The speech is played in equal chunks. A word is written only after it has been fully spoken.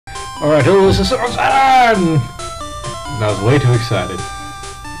Alright, who's the Super Saiyan? I was way too excited.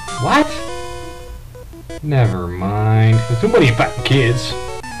 What? Never mind. There's too many fucking kids.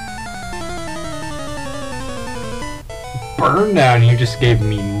 Burn down, you just gave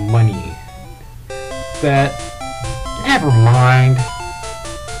me money. That... Never mind.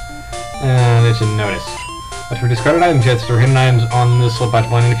 There's a notice. As for discarded items, yes, there are hidden items on this little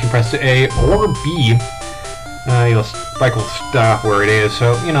patch line, and if you press A or B, your spike will stop where it is,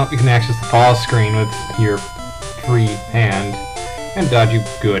 so, you know, you can access the pause screen with your free hand, and dodge you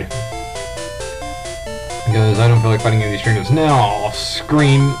good. Because I don't feel like fighting any of these trainers now, I'll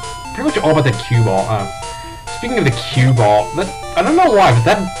scream pretty much all about the cue ball. Speaking of the cue ball, I don't know why, but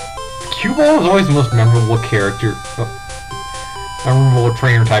that cue ball is always the most memorable character, memorable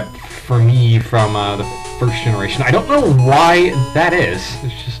trainer type for me from the first generation. I don't know why that is.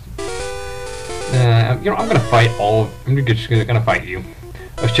 It's just, you know, I'm gonna fight I'm just gonna fight you.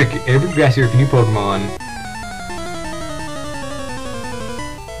 Let's check every grass here for new Pokemon.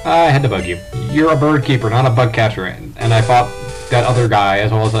 I had to bug you. You're a bird keeper, not a bug catcher, and I fought that other guy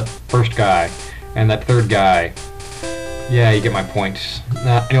as well as that first guy and that third guy. Yeah, you get my points.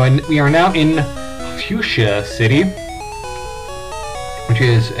 Anyway, we are now in Fuchsia City, which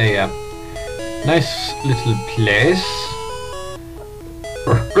is a nice little place.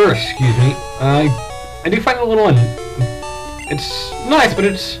 Excuse me. I do find it a little. It's nice, but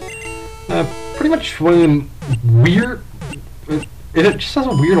it's pretty much one of them weird. It just has a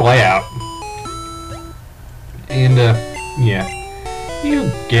weird layout. And yeah,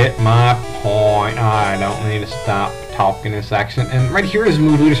 you get my point. I don't need to stop talking this accent. And right here is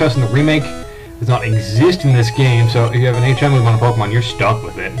Mood Leader's House in the remake. Does not exist in this game, so if you have an HM move on a Pokemon, you're stuck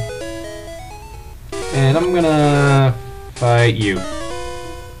with it. And I'm gonna fight you.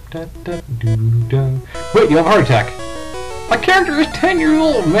 Wait, you have a heart attack. My character is 10 years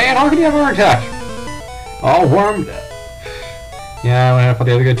old, man. How can you have a heart attack? All warmed up. Yeah, I fought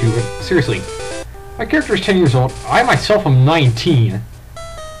the other guy too, but seriously. My character is 10 years old. I myself am 19.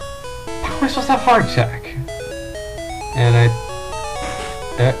 How am I supposed to have a heart attack? And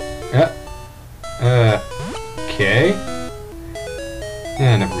okay.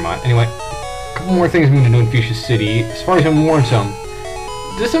 Yeah, never mind. Anyway, a couple more things I'm going to do in Fuchsia City. As far as I'm warned some.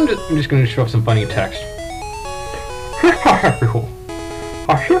 This I'm just going to show up some funny text.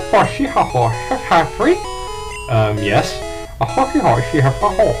 Yes.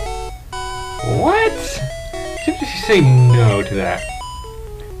 What? Did you say no to that?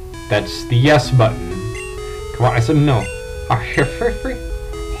 That's the yes button. Come on, I said no.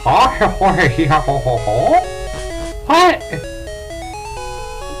 What?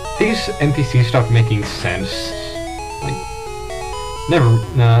 These NPCs stopped making sense. Like,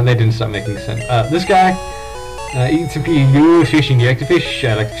 no, they didn't stop making sense. This guy, eats a PU fishing, you like to fish,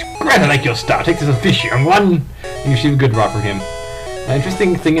 granted, like your star, take this as fish, young one, and you receive a good rod from him.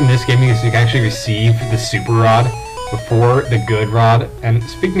 Interesting thing in this game is you can actually receive the super rod before the good rod. And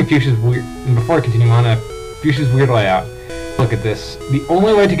speaking of Fuchsia's weird, before I continue on, Fuchsia's weird layout. Look at this. The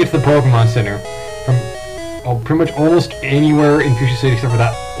only way to get to the Pokemon Center from pretty much almost anywhere in Fuchsia City except for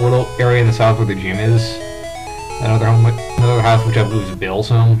that little area in the south where the gym is. Another house which I believe is Bill's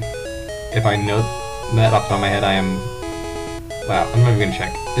home. If I know that off the top of my head, I am. Wow, I'm not even gonna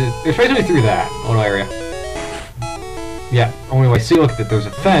check. It's basically through that little area. Yeah, only way. See, look at it. There's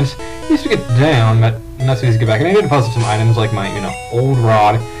a fence. He needs to get down, but not so easy to get back. And I need to deposit some items like my, old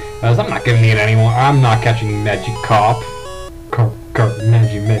rod. As I'm not gonna need it anymore. I'm not catching Magikarp. Carp,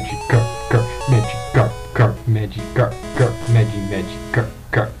 Magikarp, Magikarp,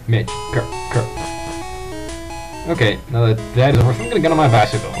 Magikarp. Okay, now that that is over, I'm gonna get on my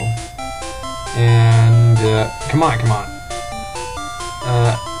bicycle. And, come on.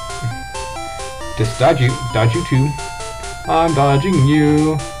 Just dodge you too. I'm dodging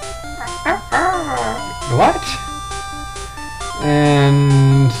you. What?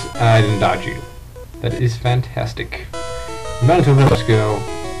 And I didn't dodge you. That is fantastic. Let's go.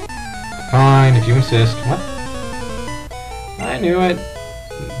 Fine, if you insist. What? I knew it.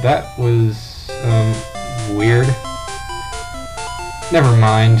 That was, weird. Never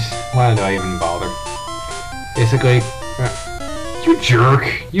mind. Why did I even bother? Basically, you jerk!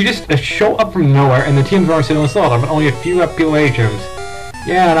 You just show up from nowhere and the teams aren't sitting on the slot, but only a few POHMs.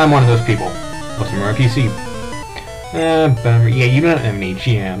 Yeah, and I'm one of those people. What's more, PC? Bummer. Yeah, you don't have an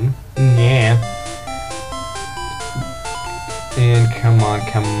HM. Yeah. And come on.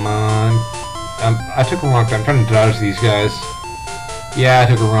 I took a wrong turn. I'm trying to dodge these guys. Yeah, I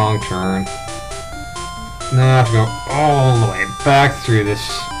took a wrong turn. Now I have to go all the way back through this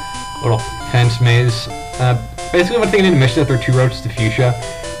little fence maze. Basically, one thing I need to mention is that there are two roads to Fuchsia.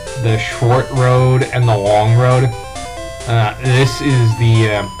 the short road and the long road. This is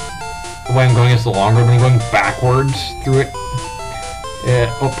the way I'm going is the long road. I'm going backwards through it.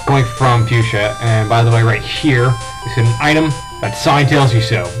 Going from Fuchsia. And by the way, right here is an item. That sign tells you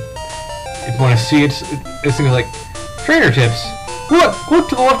so. If you want to see it, this thing is like, trainer tips. Look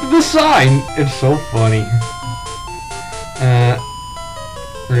to the left of this sign. It's so funny.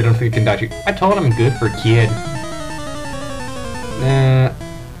 I don't think it can dodge you. I told him I'm good for a kid.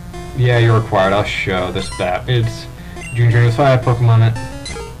 Yeah, you're required. I'll show this bat. It's Junior Trainer with 5 Pokemon it.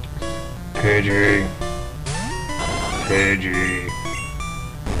 Pidgey. Pidgey?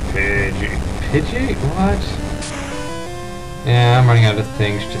 What? Yeah, I'm running out of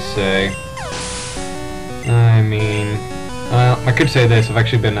things to say. I mean, I could say this. I've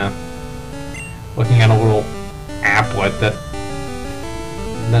actually been looking at a little applet that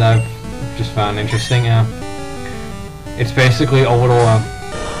I've just found interesting. It's basically a little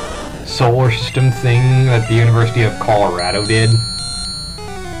solar system thing that the University of Colorado did.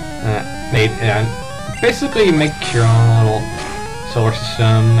 Basically you make your own little solar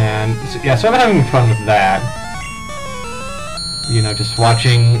system, and yeah, so I've been having fun with that. You know, just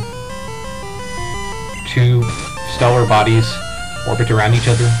watching two stellar bodies orbit around each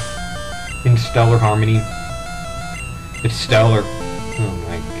other in stellar harmony. It's stellar. Oh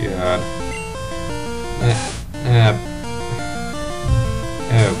my god.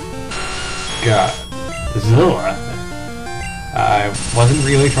 Oh god. Zilla. I wasn't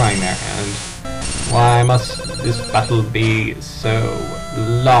really trying there, and why must this battle be so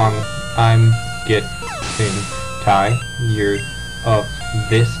long? I'm getting tired of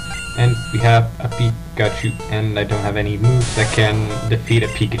this, and we have a Pikachu, and I don't have any moves that can defeat a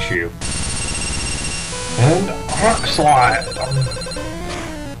Pikachu. And Rock Slide!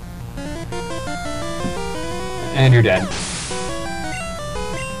 And you're dead.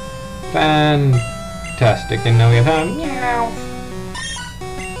 Fantastic, and now we have a meow.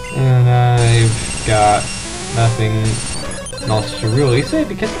 And I've got nothing else to really say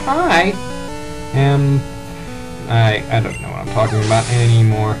because I don't know what I'm talking about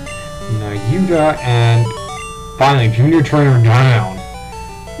anymore. Now you got, and finally Junior Trainer down.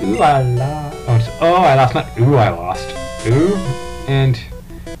 Ooh I lost. Oh, I lost, not ooh I lost. Ooh, and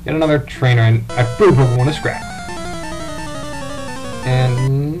yet another trainer, and I threw Pokemon to scrap.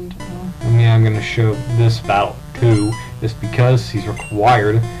 And I mean, I'm gonna show this battle too, just because he's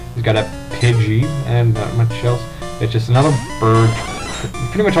required. He's got a Pidgey and not much else. It's just another bird.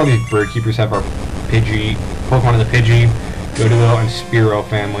 Pretty much all these bird keepers have our Pidgey, Pokemon of the Pidgey, Godillo, and Spearow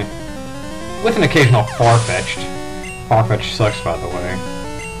family. With an occasional Farfetch'd. Farfetch'd sucks, by the way.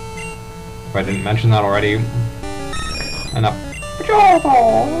 If I didn't mention that already. And a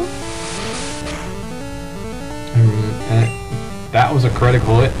that was a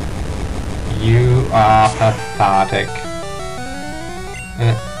critical hit. You are pathetic.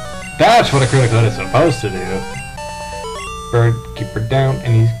 That's what a critical hit is supposed to do. Bird keeper down,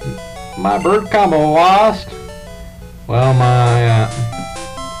 and he's my bird combo lost. Well, my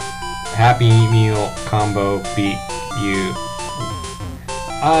Happy Meal combo beat you.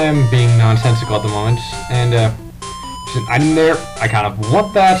 I'm being nonsensical at the moment, and there's an item there. I kind of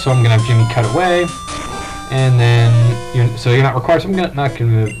want that, so I'm gonna have Jimmy cut away, and then so you're not required. So I'm not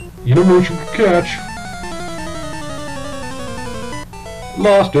gonna. You know what you can catch.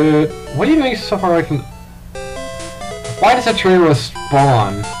 Lost it. What are you doing so far away from? Why does that trainer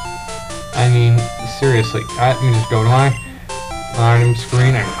respawn? I mean, seriously. Let me just go to my item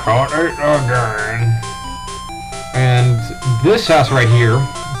screen and caught it again. And this house right here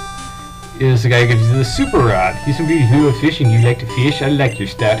is the guy who gives you the super rod. He's some beauty who of fishing. You like to fish? I like your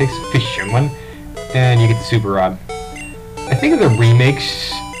statics. Fish someone. And you get the super rod. I think of the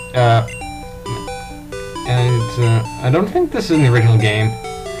remakes, and I don't think this is in the original game.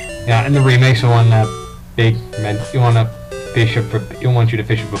 Yeah, in the remakes, you want you want to fish up. You want you to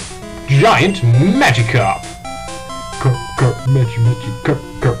fish up a giant Magikarp. Magikarp.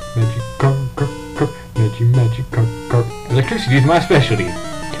 Electricity is my specialty.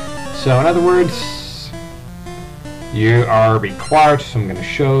 So, in other words, you are required. So I'm going to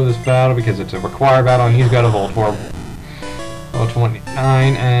show this battle because it's a required battle, and he's got a Voltorb. Level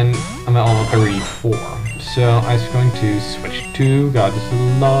 29, and I'm at level 34. So I was going to switch to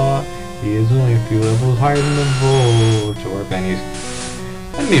Godzilla. He is only a few levels higher than the Voltorb, and he's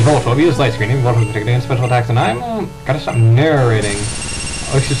enemy Voltorb. He is light screening. Voltorb is taking special attacks, and I'm gotta stop narrating.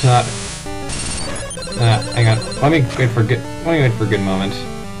 Oh, it's just not. Hang on. Let me wait for a good moment.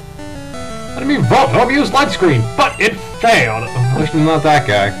 Enemy Voltorb used light screen, but it failed. At least I'm not that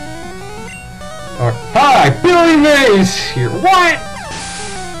guy. Hi, Billy Mays here. What?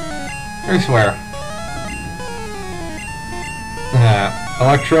 I swear.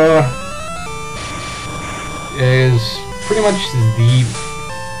 Electra is pretty much the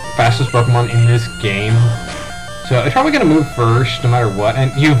fastest Pokemon in this game. So it's probably gonna move first, no matter what.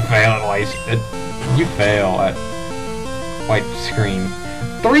 And you fail at white screen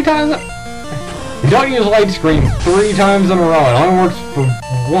 3 times. You don't use light screen 3 times in a row. It only works for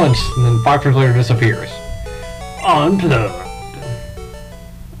once, and then 5 turns later disappears. Unplugged.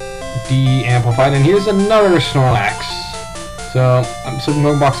 De-amplified, and here's another Snorlax. So I'm sleeping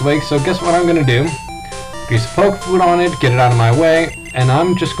Pokebox awake. So guess what I'm gonna do? Use poke food on it, get it out of my way, and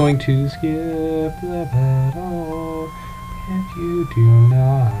I'm just going to skip the battle if you do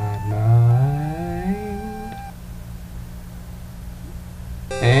not mind.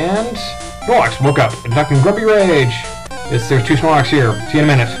 And Snorlax woke up, attacking Grumpy Rage. There's 2 Snorlax here. See you in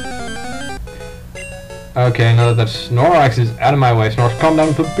a minute. Okay, now that Snorlax is out of my way, Snorlax, calm down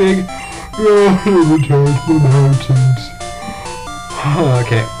with the big return to the mountains.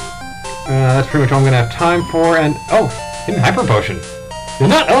 Okay. That's pretty much all I'm going to have time for, and oh, hidden Hyper Potion. Did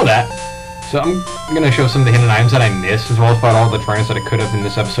not know that. So I'm going to show some of the hidden items that I missed, as well as about all the trainers that I could have in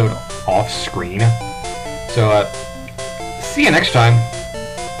this episode off screen. So, see you next time.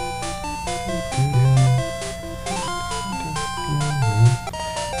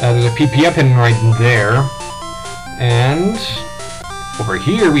 There's a PP up hidden right there, and over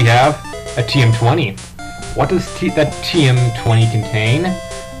here we have a TM20. What does that TM20 contain?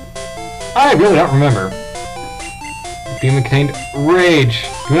 I really don't remember. The demon contained rage.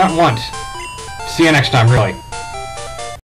 Do not want. See you next time, really.